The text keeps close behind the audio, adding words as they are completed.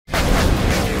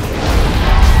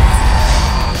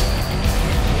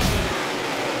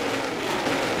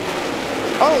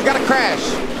crash.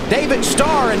 David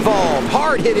Starr involved.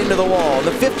 Hard hit into the wall.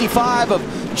 The 55 of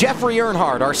Jeffery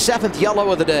Earnhardt, our 7th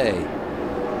yellow of the day.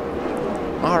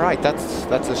 All right,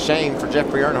 that's a shame for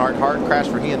Jeffery Earnhardt. Hard crash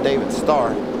for he and David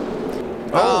Starr.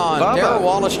 Oh, and Darrell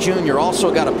Wallace Jr.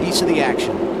 also got a piece of the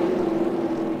action.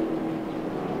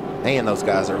 Man, those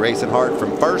guys are racing hard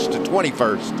from 1st to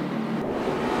 21st.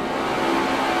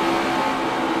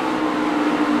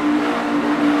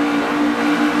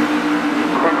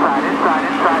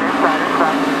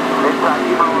 Inside,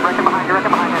 keep rolling, wrecking behind you,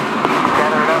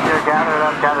 Gather it up here,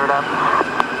 gather it up.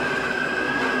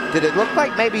 Did it look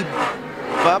like maybe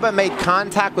Bubba made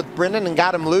contact with Brendan and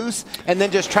got him loose and then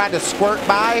just tried to squirt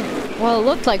by? Well, it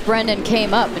looked like Brendan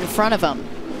came up in front of him.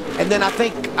 And then I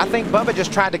think Bubba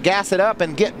just tried to gas it up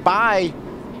and get by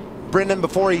Brendan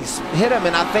before he hit him,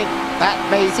 and I think that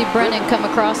made... See Brendan come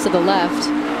across to the left.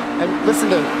 And listen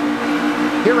to,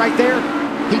 here right there,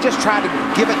 he just tried to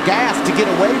give it gas to get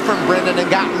away from Brendan and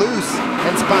got loose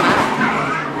and spun out.